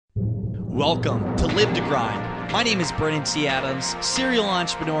Welcome to Live to Grind. My name is Brennan T. Adams, serial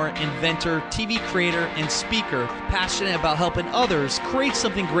entrepreneur, inventor, TV creator, and speaker, passionate about helping others create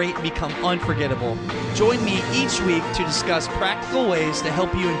something great and become unforgettable. Join me each week to discuss practical ways to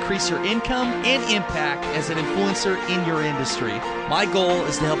help you increase your income and impact as an influencer in your industry. My goal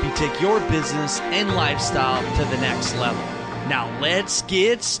is to help you take your business and lifestyle to the next level. Now let's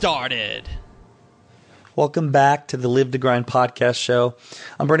get started. Welcome back to the Live to Grind podcast show.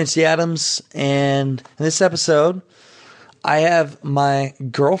 I'm Brennan C. Adams, and in this episode, I have my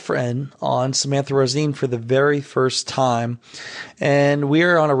girlfriend on, Samantha Rosine, for the very first time. And we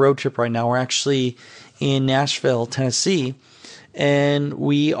are on a road trip right now. We're actually in Nashville, Tennessee, and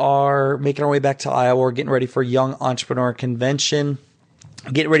we are making our way back to Iowa. We're getting ready for Young Entrepreneur Convention.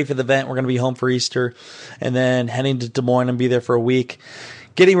 Getting ready for the event. We're going to be home for Easter, and then heading to Des Moines and be there for a week.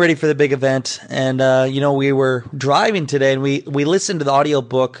 Getting ready for the big event. And, we were driving today and we listened to the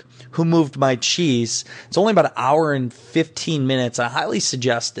audiobook, Who Moved My Cheese? It's only about an hour and 15 minutes. I highly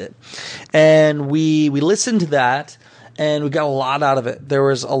suggest it. And we listened to that and we got a lot out of it. There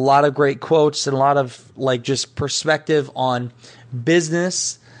was a lot of great quotes and a lot of just perspective on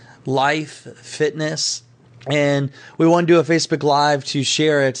business, life, fitness. And we want to do a Facebook Live to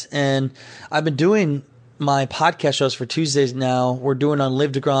share it. And I've been doing my podcast shows for Tuesdays now. We're doing on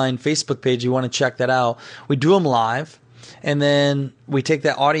Live to Grind Facebook page. You want to check that out. We do them live, and then we take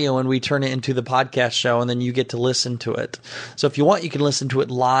that audio and we turn it into the podcast show, and then you get to listen to it. So if you want, you can listen to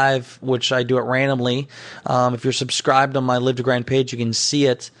it live, which I do it randomly. If you're subscribed on my Live to Grind page, you can see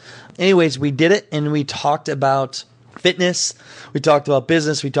it. Anyways, we did it, and we talked about fitness, we talked about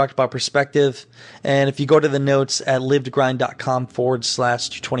business, we talked about perspective, and if you go to the notes at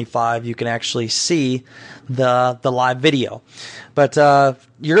livetogrind.com/225, you can actually see the live video. But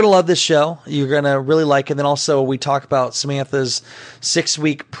you're going to love this show. You're going to really like it. And then also we talk about Samantha's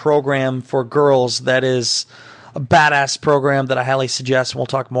 6-week program for girls. That is a badass program that I highly suggest, and we'll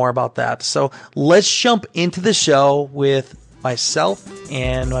talk more about that. So let's jump into the show with myself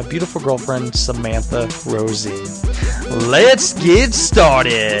and my beautiful girlfriend, Samantha Rosine. Let's get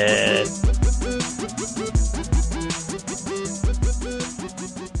started.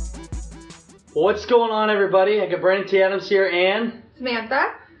 What's going on, everybody? I got Brennan T. Adams here and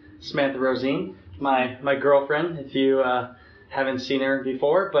Samantha Rosine, my girlfriend, if you haven't seen her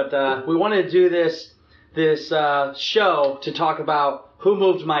before. But we wanted to do this show to talk about who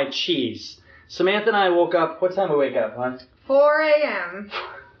moved my cheese. Samantha and I woke up. What time did we wake up, huh? 4 a.m.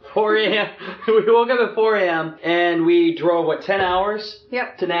 4 a.m. We woke up at 4 a.m. and we drove, 10 hours?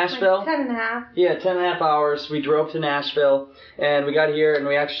 Yep. To Nashville? Like 10 and a half. Yeah, 10 and a half hours. We drove to Nashville and we got here and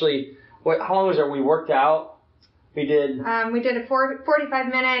we actually, how long was it? We worked out. We did a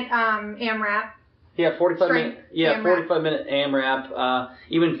 45-minute AMRAP. Yeah, 45-minute AMRAP.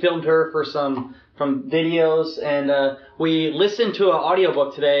 Even filmed her for some videos, and we listened to an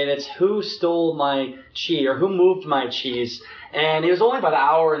audiobook today, and it's Who Stole My Cheese, or Who Moved My Cheese, and it was only about an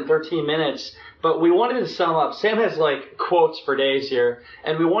hour and 13 minutes, but we wanted to sum up. Sam has quotes for days here,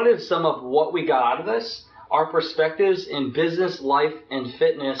 and we wanted to sum up what we got out of this, our perspectives in business, life, and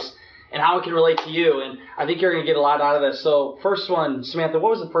fitness, and how it can relate to you, and I think you're going to get a lot out of this. So first one, Samantha, what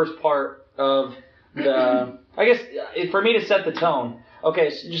was the first part of the, I guess for me to set the tone.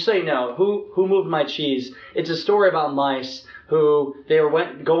 Okay, so just so you know, Who Moved My Cheese? It's a story about mice who they were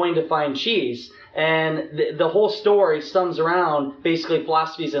going to find cheese. And the whole story sums around basically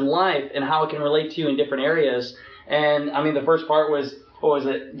philosophies in life and how it can relate to you in different areas. And, the first part was, what was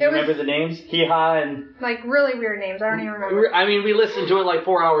it? Do you remember the names? Hee-haw and... really weird names. I don't even remember. We listened to it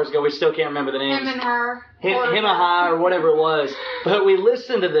 4 hours ago. We still can't remember the names. Him and her. Him and ha, or whatever it was. But we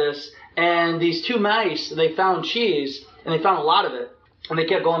listened to this, and these two mice, they found cheese, and they found a lot of it. And they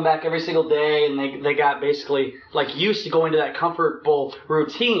kept going back every single day, and they got basically used to going to that comfortable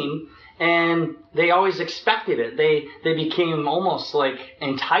routine, and they always expected it. They became almost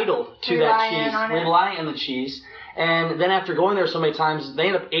entitled to that cheese, relying on the cheese. And then after going there so many times, they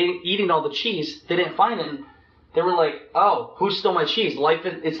ended up eating all the cheese. They didn't find it. And they were like, "Oh, who stole my cheese? Life,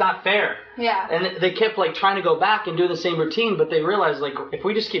 it's not fair." Yeah. And they kept trying to go back and do the same routine, but they realized if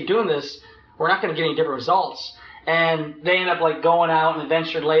we just keep doing this, we're not going to get any different results. And they end up going out and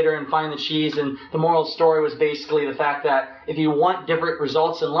adventured later and finding the cheese. And the moral of the story was basically the fact that if you want different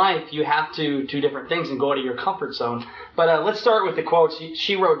results in life, you have to do different things and go out of your comfort zone. But let's start with the quotes.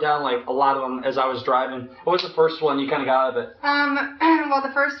 She wrote down a lot of them as I was driving. What was the first one you kind of got out of it? Well,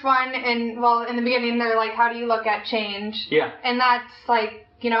 the first one, in the beginning, they're how do you look at change? Yeah. And that's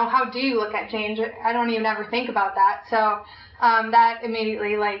how do you look at change? I don't even ever think about that. So that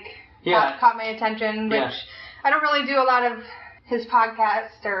immediately caught my attention, which I don't really do a lot of his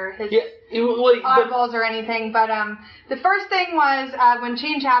podcast or his audibles or anything, but the first thing was when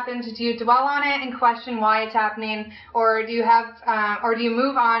change happens, do you dwell on it and question why it's happening, or do you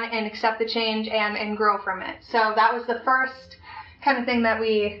move on and accept the change and grow from it? So that was the first kind of thing that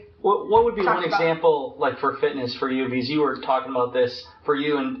we What would be one about. example, like for fitness for you, because you were talking about this for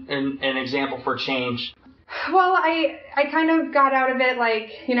you and an example for change? Well, I kind of got out of it like,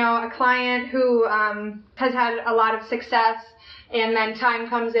 a client who has had a lot of success, and then time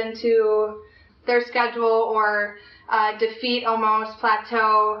comes into their schedule or defeat almost,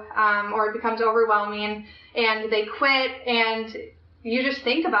 plateau, or it becomes overwhelming, and they quit, and you just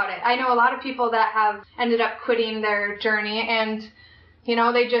think about it. I know a lot of people that have ended up quitting their journey, and,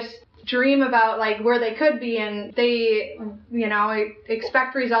 they just dream about like where they could be, and they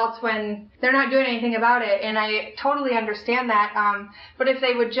expect results when they're not doing anything about it, and I totally understand that, but if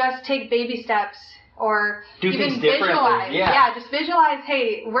they would just take baby steps or do even things visualize, yeah, just visualize,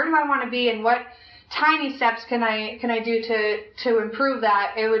 hey, where do I want to be and what tiny steps can I do to improve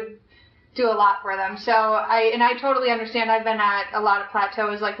that, it would do a lot for them. So I totally understand. I've been at a lot of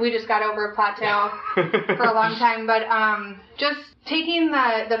plateaus, like we just got over a plateau for a long time, but just taking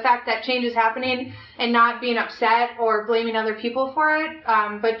the fact that change is happening and not being upset or blaming other people for it,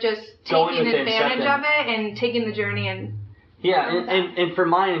 but just taking advantage of it and taking the journey and and for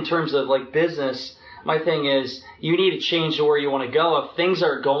mine, in terms of like business, my thing is you need to change to where you want to go. If things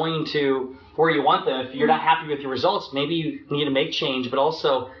are going to where you want them, if you're not happy with your results, maybe you need to make change, but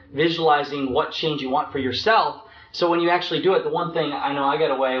also visualizing what change you want for yourself. So when you actually do it, the one thing I know I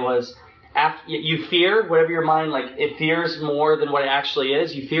got away was after you fear, whatever your mind, like it fears more than what it actually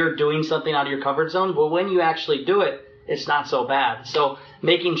is. You fear doing something out of your comfort zone, but when you actually do it, it's not so bad. So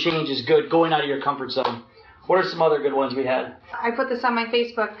making change is good, going out of your comfort zone. What are some other good ones we had? I put this on my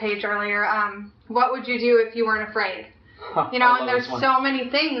Facebook page earlier. What would you do if you weren't afraid? And there's so many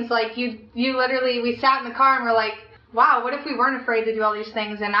things, like you literally, we sat in the car and we're like, wow, what if we weren't afraid to do all these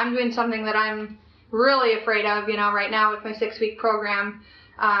things? And I'm doing something that I'm really afraid of, right now with my 6-week program.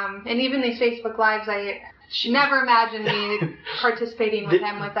 And even these Facebook Lives, I never imagined me participating with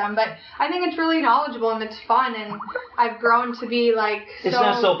them. But I think it's really knowledgeable and it's fun, and I've grown to be like, it's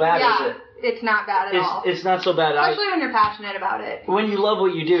not so bad, is it? It's not bad at all. It's not so bad. Especially when you're passionate about it. When you love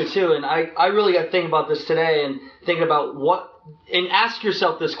what you do, too. And I really got to think about this today and thinking about and ask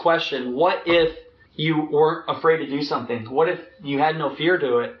yourself this question. What if you weren't afraid to do something? What if you had no fear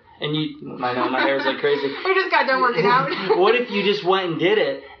to it? And I know my hair's like crazy. We just got done working out. What if you just went and did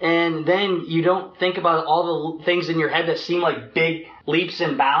it, and then you don't think about all the things in your head that seem like big leaps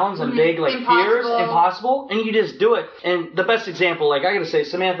and bounds and big like fears, impossible, and you just do it. And the best example, like I gotta say,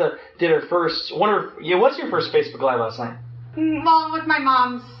 Samantha did her first what's your first Facebook Live last night? Well, with my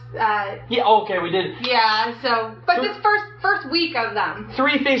mom's. Okay, we did. Yeah, but this first week of them.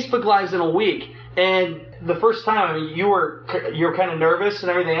 3 Facebook Lives in a week, and the first time, I mean, you were kind of nervous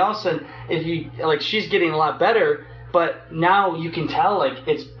and everything else, and if you she's getting a lot better, but now you can tell like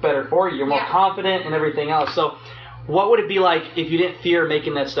it's better for you. You're more confident and everything else. So, what would it be like if you didn't fear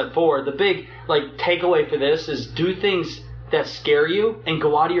making that step forward? The big takeaway for this is do things that scare you and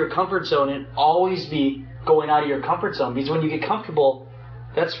go out of your comfort zone, and always be going out of your comfort zone, because when you get comfortable,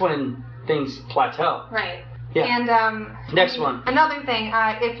 that's when things plateau. Right. Yeah. And next one. Another thing,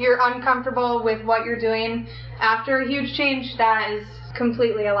 if you're uncomfortable with what you're doing after a huge change, that is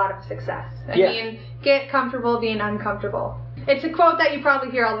completely a lot of success. I mean, get comfortable being uncomfortable. It's a quote that you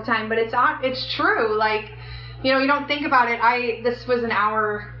probably hear all the time, but it's true. Like, you don't think about it. This was an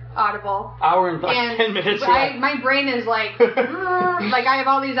hour Audible. Hour and 10 minutes. My brain is like, like I have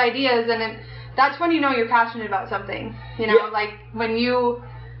all these ideas, and that's when you know you're passionate about something. Like when you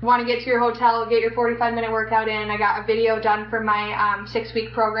want to get to your hotel, get your 45-minute workout in. I got a video done for my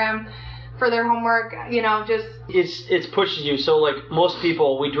 6-week program for their homework. Just it's pushes you. So most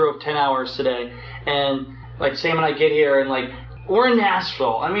people, we drove 10 hours today, and Sam and I get here, and we're in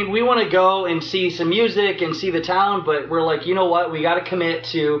Nashville. I mean, we want to go and see some music and see the town, but we're like, you know what? We got to commit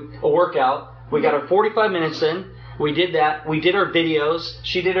to a workout. We got our 45 minutes in. We did that. We did our videos.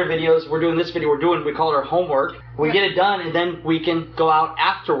 She did her videos. We're doing this video. We call it our homework. We get it done, and then we can go out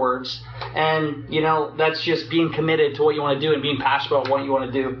afterwards. And, that's just being committed to what you want to do and being passionate about what you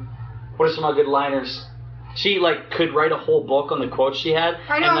want to do. What are some other good liners? She, could write a whole book on the quotes she had.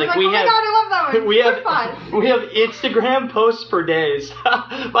 I know. And, oh my God, I love that one. We have Instagram posts for days.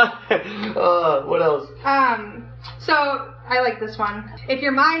 What else? So I like this one. If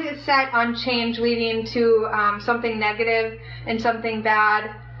your mind is set on change leading to something negative and something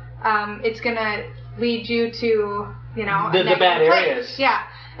bad, it's going to lead you to, the bad areas. Yeah.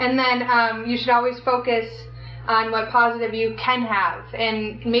 And then you should always focus on what positive you can have.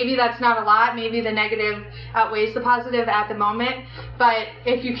 And maybe that's not a lot. Maybe the negative outweighs the positive at the moment. But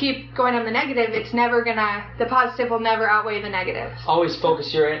if you keep going on the negative, the positive will never outweigh the negative. Always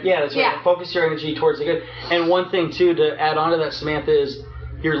focus your, that's right. Focus your energy towards the good. And one thing too, to add on to that, Samantha, is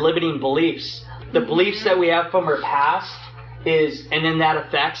your limiting beliefs. The beliefs that we have from our past and then that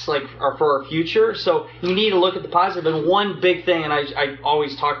affects are for our future. So you need to look at the positive. And one big thing, and I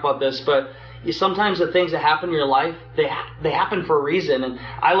always talk about this, but sometimes the things that happen in your life, they happen for a reason. And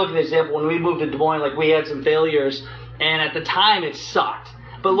I look at the example when we moved to Des Moines, we had some failures, and at the time it sucked.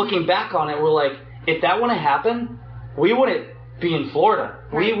 But looking back on it, we're like, if that wouldn't happen, we wouldn't be in Florida.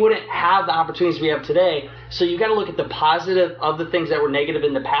 Right. We wouldn't have the opportunities we have today. So you got to look at the positive of the things that were negative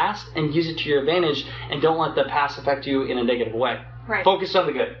in the past and use it to your advantage, and don't let the past affect you in a negative way. Right. Focus on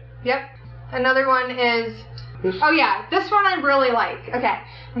the good. Yep. Another one is, this one I really like. Okay.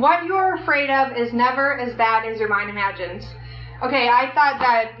 What you're afraid of is never as bad as your mind imagines. Okay, I thought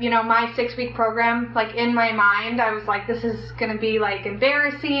that, my 6-week program, in my mind, I was like, this is going to be,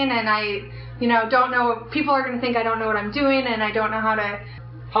 embarrassing, and I, don't know, people are going to think I don't know what I'm doing, and I don't know how to...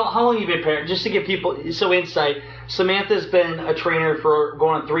 How long have you been a parent? Just to give people insight, Samantha's been a trainer for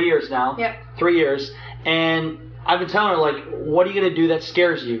going on 3 years now. Yep. 3 years, and I've been telling her, what are you going to do that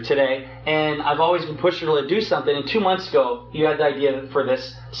scares you today? And I've always been pushing her to do something, and 2 months ago, you had the idea for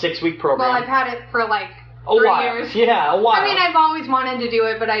this 6-week program. Well, I've had it for, 3 years. Yeah, a while. I mean, I've always wanted to do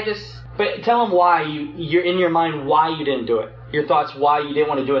it, but I just... But tell them why you're in your mind why you didn't do it. Your thoughts why you didn't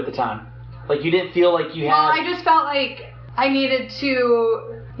want to do it at the time. You didn't feel like you had... Well, I just felt like I needed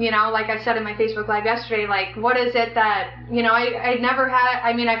to, like I said in my Facebook Live yesterday, what is it that, I'd never had...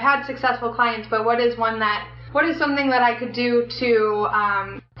 I mean, I've had successful clients, but what is something that I could do to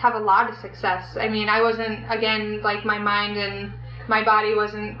have a lot of success? I mean, I wasn't, again, my mind and my body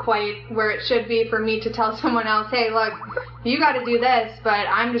wasn't quite where it should be for me to tell someone else, hey, look, you got to do this, but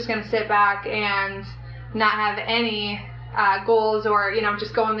I'm just going to sit back and not have any goals or,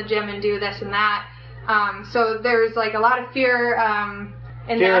 just go in the gym and do this and that. So there's a lot of fear.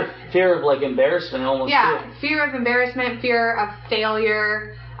 Fear of embarrassment almost. Yeah, too. Fear of embarrassment, fear of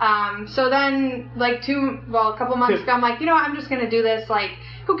failure. So then a couple months ago, I'm like, I'm just going to do this.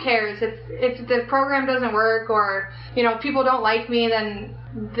 Who cares if the program doesn't work or, people don't like me, then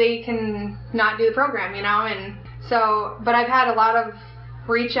they can not do the program, and so, but I've had a lot of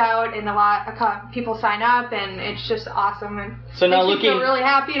reach out and a lot of people sign up, and it's just awesome. And so now I feel really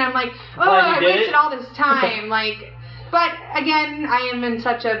happy, and I'm like, I wasted all this time. But again, I am in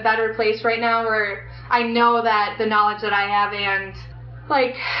such a better place right now where I know that the knowledge that I have and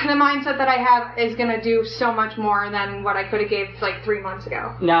the mindset that I have is going to do so much more than what I could have gave 3 months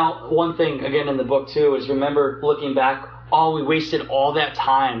ago. Now, one thing, again, in the book, too, is remember looking back, we wasted all that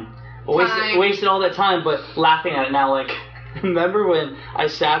time. Wasted all that time, but laughing at it now, remember when I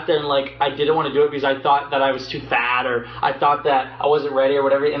sat there and, I didn't want to do it because I thought that I was too fat or I thought that I wasn't ready or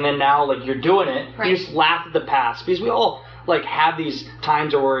whatever, and then now, you're doing it, right. You just laugh at the past because we all, have these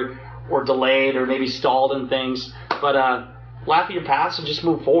times where we're delayed or maybe stalled in things, but, laugh at your past and just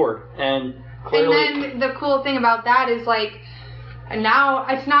move forward. And clearly... And then the cool thing about that is, now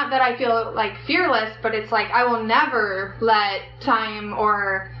it's not that I feel, fearless, but it's I will never let time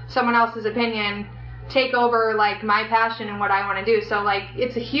or someone else's opinion take over, my passion and what I want to do. So,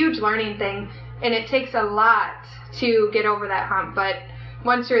 it's a huge learning thing, and it takes a lot to get over that hump. But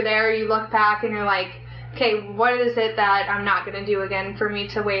once you're there, you look back and you're like, okay, what is it that I'm not going to do again for me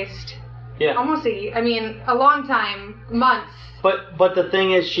to waste... Yeah. Almost a long time, months. But the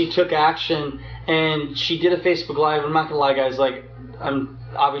thing is, she took action, and she did a Facebook Live. I'm not going to lie, guys. I'm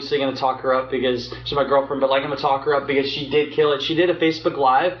obviously going to talk her up because she's my girlfriend, but I'm going to talk her up because she did kill it. She did a Facebook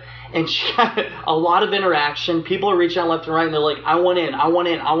Live, and she got a lot of interaction. People are reaching out left and right, and they're like, I want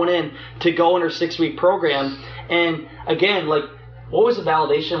in to go in her 6-week program. And again, what was the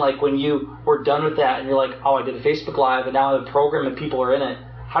validation when you were done with that, and you're like, I did a Facebook Live, and now I have a program, and people are in it.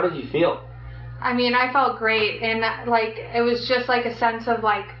 How did you feel? I mean, I felt great, and it was just a sense of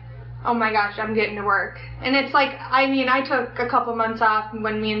oh my gosh, I'm getting to work. And it's I took a couple months off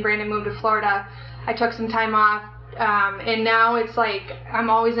when me and Brandon moved to Florida. I took some time off, and now it's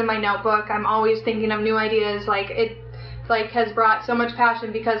I'm always in my notebook. I'm always thinking of new ideas. It has brought so much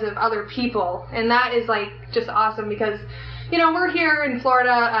passion because of other people, and that is just awesome because we're here in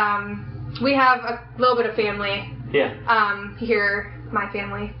Florida. We have a little bit of family. Yeah. Here, my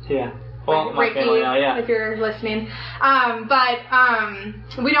family. Yeah. Well, my family now, yeah. If you're listening. But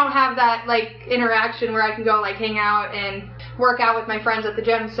we don't have that, interaction where I can go, hang out and work out with my friends at the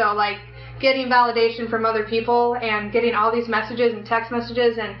gym. So, getting validation from other people and getting all these messages and text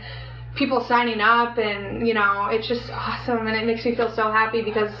messages and people signing up, and it's just awesome, and it makes me feel so happy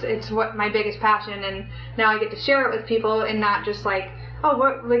because it's what my biggest passion, and now I get to share it with people and not just like, oh,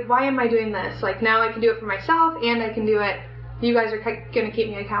 why am I doing this? Like, now I can do it for myself, and I can do it. You guys are going to keep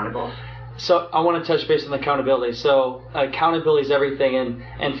me accountable. So I want to touch base on accountability. So accountability is everything,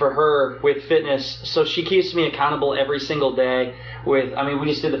 and for her with fitness, so she keeps me accountable every single day. We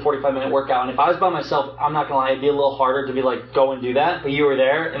just did the 45-minute workout, and if I was by myself, I'm not gonna lie, it'd be a little harder to be like, go and do that. But you were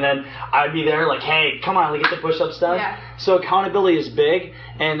there, and then I'd be there like, hey, come on, get the push-ups done. Yeah. So accountability is big,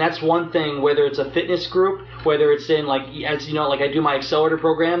 and that's one thing. Whether it's a fitness group, whether it's in like I do my accelerator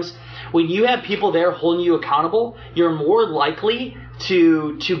programs. When you have people there holding you accountable, you're more likely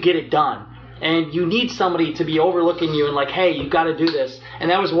to get it done. And you need somebody to be overlooking you and like, hey, you got to do this. And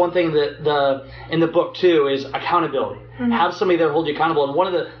that was one thing that in the book too is accountability. Mm-hmm. Have somebody there hold you accountable. And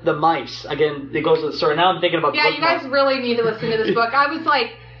one of the mice, again, it goes to the story. Now I'm thinking about. Yeah, you guys really need to listen to this book. I was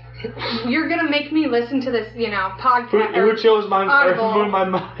like, you're gonna make me listen to this, podcast. Who chose my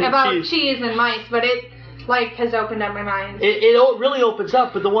about cheese and mice? But it has opened up my mind. It really opens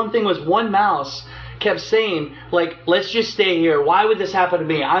up. But the one thing was one mouse kept saying, like, let's just stay here. Why would this happen to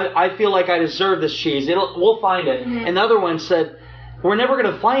me? I feel like I deserve this cheese. We'll find it. Mm-hmm. And the other one said, we're never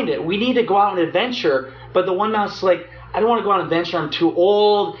going to find it. We need to go out on an adventure. But the one mouse is like, I don't want to go on an adventure. I'm too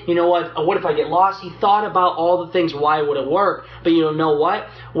old. You know what? What if I get lost? He thought about all the things why it wouldn't work. But you know what?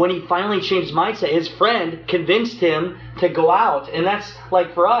 When he finally changed his mindset, his friend convinced him to go out. And that's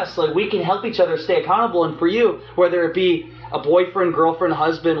like for us, like we can help each other stay accountable. And for you, whether it be a boyfriend, girlfriend,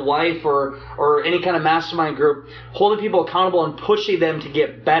 husband, wife, or any kind of mastermind group, holding people accountable and pushing them to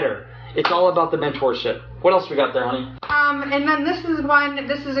get better. It's all about the mentorship. What else we got there, honey? And then this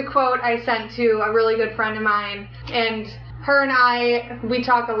is a quote I sent to a really good friend of mine, and her and I, we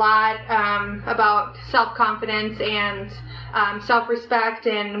talk a lot about self-confidence and self-respect,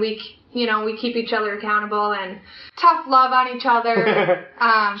 and we keep each other accountable and tough love on each other.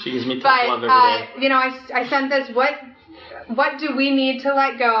 She gives me tough love every day. I sent this, what do we need to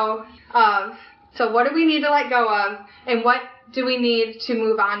let go of? So what do we need to let go of, and what do we need to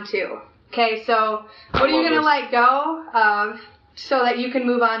move on to? Okay, so what are you going to let go of so that you can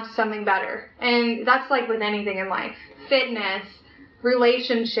move on to something better? And that's like with anything in life. Fitness,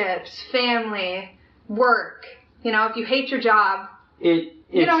 relationships, family, work. If you hate your job,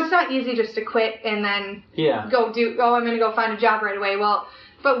 it's not easy just to quit and then I'm going to go find a job right away. Well,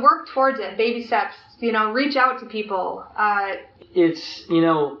 but work towards it, baby steps. Reach out to people. It's,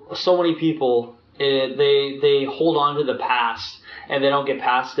 so many people, they hold on to the past and they don't get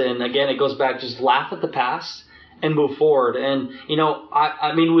past it. And again, it goes back, just laugh at the past and move forward. And, we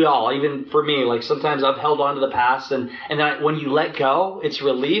all, even for me, like sometimes I've held on to the past and then when you let go, it's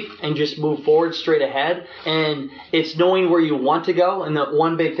relief and just move forward straight ahead. And it's knowing where you want to go. And the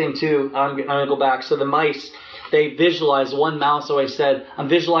one big thing too, I'm going to go back. So the mice, they visualized, one mouse always said, I'm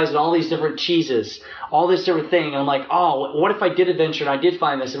visualizing all these different cheeses, all this different thing. And I'm like, oh, what if I did adventure and I did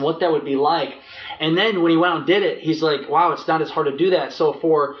find this and what that would be like? And then when he went out and did it, he's like, wow, it's not as hard to do that. So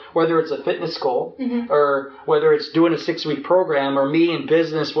for whether it's a fitness goal or whether it's doing a 6-week program or me in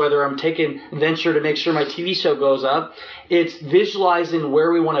business, whether I'm taking venture to make sure my TV show goes up, it's visualizing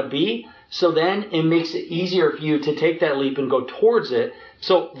where we want to be. So then it makes it easier for you to take that leap and go towards it.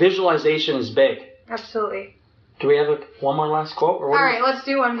 So visualization is big. Absolutely. Do we have one more last quote? Or all right, let's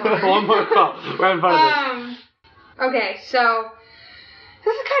do one more. One more quote. We're having fun with this. Okay, so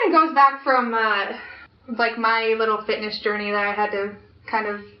this kind of goes back from my little fitness journey that I had to kind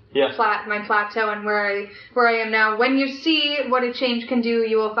of my plateau and where I am now. When you see what a change can do,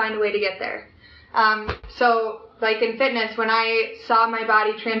 you will find a way to get there. So like in fitness, when I saw my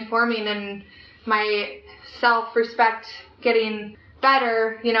body transforming and my self-respect getting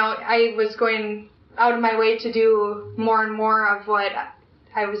better, I was going out of my way to do more and more of what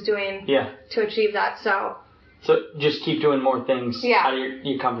I was doing to achieve that. So just keep doing more things out of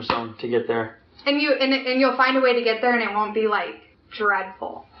your comfort zone to get there. And you'll find a way to get there, and it won't be like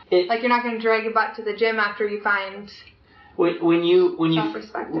dreadful. Like you're not going to drag your butt to the gym after you find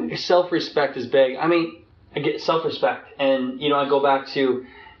self-respect. Self-respect is big. I mean, I get self-respect, and I go back to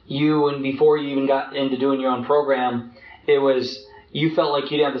you, and before you even got into doing your own program, it was. You felt like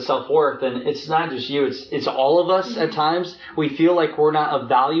you didn't have the self-worth, and it's not just you, it's all of us at times. We feel like we're not of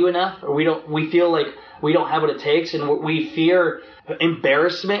value enough, or we feel like we don't have what it takes, and we fear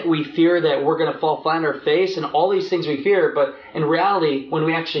embarrassment, we fear that we're going to fall flat on our face, and all these things we fear, but in reality, when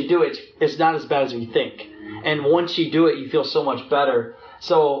we actually do it, it's not as bad as we think. And once you do it, you feel so much better.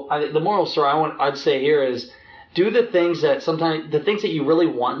 So the moral story I'd say here is, do the things that you really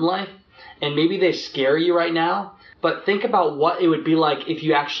want in life, and maybe they scare you right now, but think about what it would be like if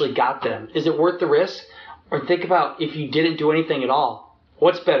you actually got them. Is it worth the risk? Or think about if you didn't do anything at all.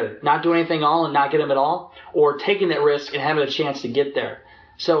 What's better, not doing anything at all and not get them at all, or taking that risk and having a chance to get there?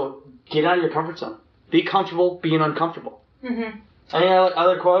 So get out of your comfort zone. Be comfortable being uncomfortable. Mm-hmm. Any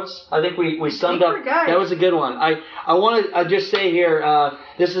other quotes? I think we summed up. That was a good one. I want to just say here,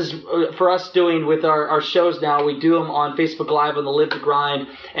 this is for us doing with our shows now. We do them on Facebook Live on the Live to Grind.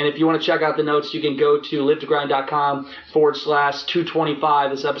 And if you want to check out the notes, you can go to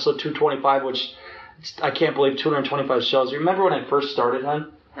livetogrind.com/225. This episode 225, which I can't believe 225 shows. You remember when I first started,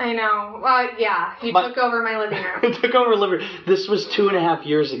 hon? I know. Yeah. You took over my living room. I took over living room. This was 2.5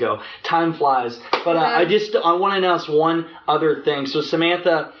 years ago. Time flies. But I want to announce one other thing. So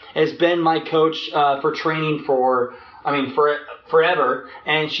Samantha has been my coach for training for forever,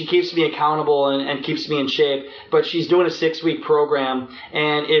 and she keeps me accountable and keeps me in shape. But she's doing a 6-week program,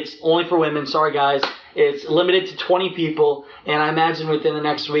 and it's only for women. Sorry, guys. It's limited to 20 people, and I imagine within the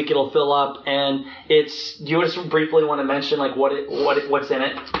next week it'll fill up. And do you just briefly want to mention like what's in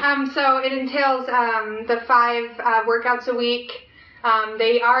it? So it entails the 5 workouts a week.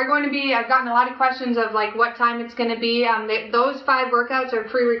 They are going to be. I've gotten a lot of questions of like what time it's going to be. Those 5 workouts are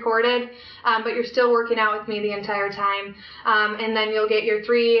pre-recorded, but you're still working out with me the entire time. And then you'll get your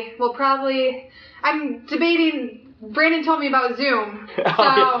 3. Well, probably. I'm debating. Brandon told me about Zoom,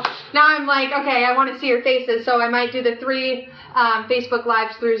 so now I'm like, okay, I want to see your faces, so I might do the 3 Facebook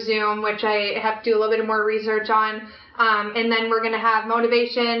Lives through Zoom, which I have to do a little bit more research on, and then we're going to have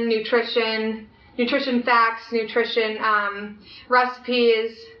motivation, nutrition facts, nutrition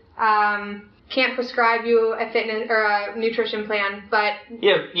recipes. Can't prescribe you a fitness or a nutrition plan, but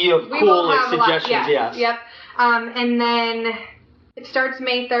you have cool like suggestions, yes. Yep, and then. It starts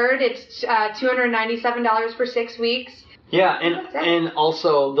May 3rd. It's $297 for 6 weeks. Yeah, and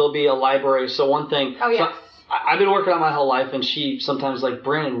also there'll be a library. So one thing. Oh, yes. So I've been working on my whole life, and she sometimes like,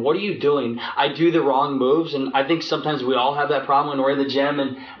 Brandon, what are you doing? I do the wrong moves, and I think sometimes we all have that problem when we're in the gym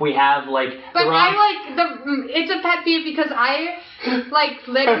and we have like. But it's a pet peeve because I like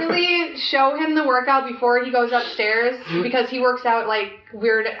literally show him the workout before he goes upstairs because he works out like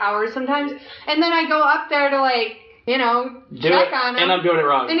weird hours sometimes, and then I go up there to like. Check on him. And I'm doing it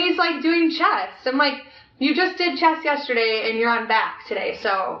wrong. And he's like doing chest. I'm like, you just did chest yesterday and you're on back today,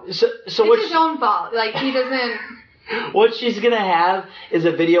 so it's his own fault. Like, he doesn't... What she's going to have is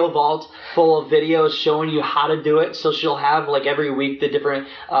a video vault full of videos showing you how to do it. So she'll have, like, every week the different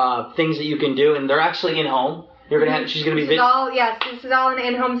things that you can do. And they're actually in-home. She's going to be... This is all an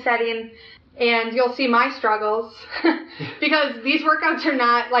in-home setting. And you'll see my struggles. Because these workouts are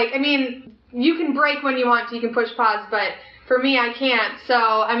not, like, I mean... You can break when you want to. You can push pause, but for me, I can't. So,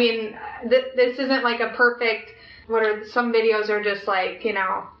 I mean, this isn't like a perfect. Some videos are just like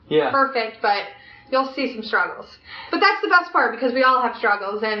perfect, but you'll see some struggles. But that's the best part because we all have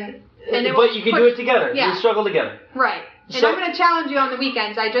struggles, but you can do it together. Yeah. You struggle together. Right. And I'm going to challenge you on the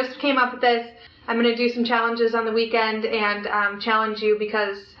weekends. I just came up with this. I'm going to do some challenges on the weekend and challenge you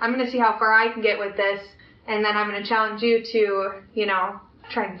because I'm going to see how far I can get with this, and then I'm going to challenge you to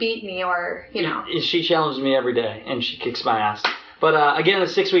try and beat me or, She challenges me every day, and she kicks my ass. But again, a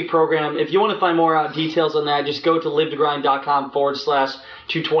 6-week program. If you want to find more details on that, just go to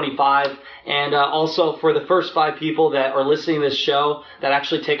livetogrind.com/225. And also for the first 5 people that are listening to this show that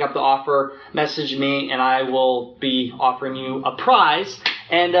actually take up the offer, message me, and I will be offering you a prize.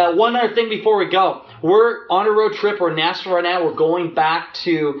 And one other thing before we go. We're on a road trip. We're in Nashville right now. We're going back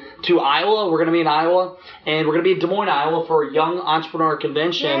to Iowa. We're going to be in Iowa. And we're going to be in Des Moines, Iowa for a Young Entrepreneur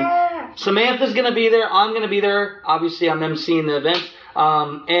Convention. Yeah. Samantha's going to be there. I'm going to be there. Obviously, I'm emceeing the event.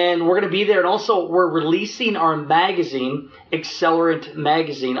 And we're going to be there. And also, we're releasing our magazine, Accelerant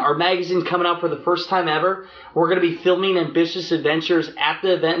Magazine. Our magazine's coming out for the first time ever. We're going to be filming Ambitious Adventures at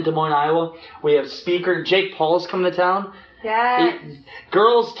the event in Des Moines, Iowa. We have speaker Jake Paul's coming to town. Yes.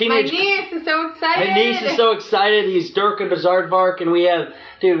 Girls, teenage... My niece is so excited. My niece is so excited. He's Dirk and Bizardvark, and we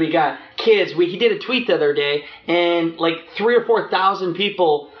got kids. He did a tweet the other day, and like 3,000 or 4,000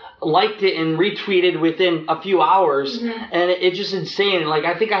 people liked it and retweeted within a few hours, and it's just insane. Like,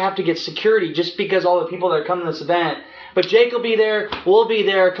 I think I have to get security just because all the people that are coming to this event. But Jake will be there. We'll be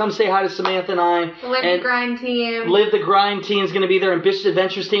there. Come say hi to Samantha and I. Live the Grind team. Live the Grind team is going to be there. Ambitious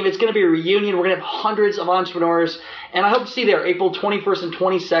Adventures team. It's going to be a reunion. We're going to have hundreds of entrepreneurs. And I hope to see you there April 21st and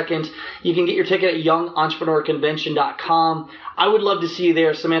 22nd. You can get your ticket at youngentrepreneur.convention.com. I would love to see you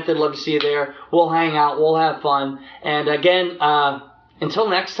there. Samantha would love to see you there. We'll hang out. We'll have fun. And again, until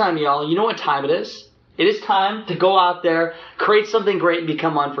next time, y'all, you know what time it is? It is time to go out there, create something great, and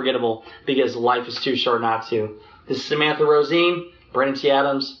become unforgettable because life is too short not to. This is Samantha Rosine, Brandon T.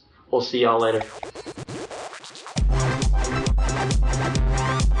 Adams. We'll see y'all later.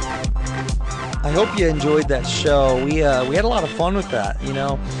 I hope you enjoyed that show. We had a lot of fun with that. You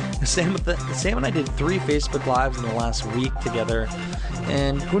know, Sam and I did 3 Facebook Lives in the last week together.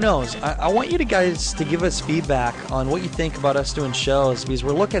 And who knows? I want you guys to give us feedback on what you think about us doing shows, because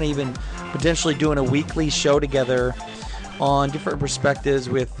we're looking at even potentially doing a weekly show together on different perspectives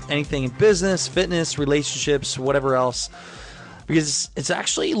with anything in business, fitness, relationships, whatever else. Because it's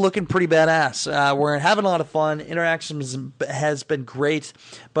actually looking pretty badass. We're having a lot of fun. Interaction has been great.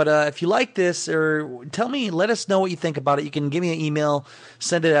 But if you like this, or let us know what you think about it. You can give me an email.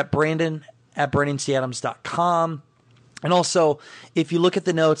 Send it at brandon@brandonCadams.com. And also, if you look at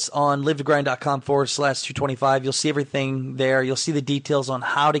the notes on livetogrind.com/225, you'll see everything there. You'll see the details on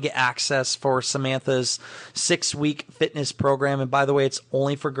how to get access for Samantha's 6-week fitness program. And by the way, it's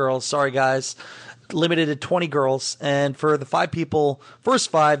only for girls. Sorry, guys. Limited to 20 girls. And for the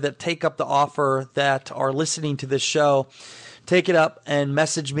first 5 that take up the offer that are listening to this show, take it up and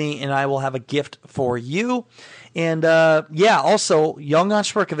message me, and I will have a gift for you. And also, Young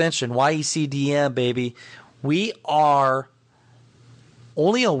Entrepreneur Convention, YECDM, baby. We are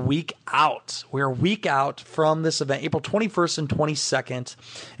only a week out. We're a week out from this event, April 21st and 22nd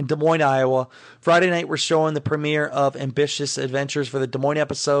in Des Moines, Iowa. Friday night, we're showing the premiere of Ambitious Adventures for the Des Moines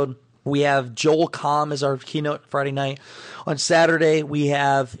episode. We have Joel Comm as our keynote Friday night. On Saturday, we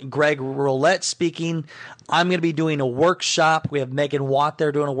have Greg Roulette speaking. I'm going to be doing a workshop. We have Megan Watt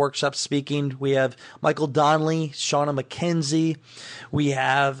there doing a workshop speaking. We have Michael Donnelly, Shauna McKenzie. We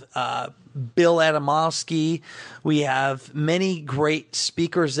have Bill Adamowski. We have many great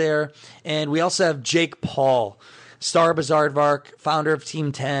speakers there. And we also have Jake Paul, Star Bazardvark, founder of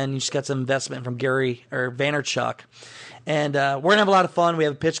Team 10. He's got some investment from Gary Vaynerchuk. And we're going to have a lot of fun. We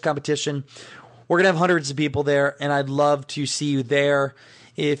have a pitch competition. We're going to have hundreds of people there, and I'd love to see you there.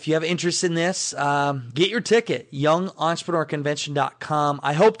 If you have interest in this, get your ticket, youngentrepreneur.convention.com.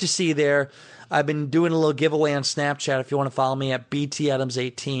 I hope to see you there. I've been doing a little giveaway on Snapchat if you want to follow me at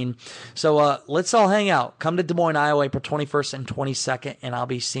BTAdams18. So let's all hang out. Come to Des Moines, Iowa, April 21st and 22nd, and I'll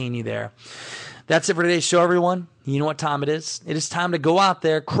be seeing you there. That's it for today's show, everyone. You know what time it is. It is time to go out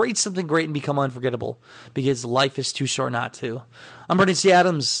there, create something great, and become unforgettable, because life is too short not to. I'm Brandon C.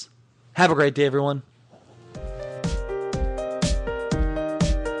 Adams. Have a great day, everyone.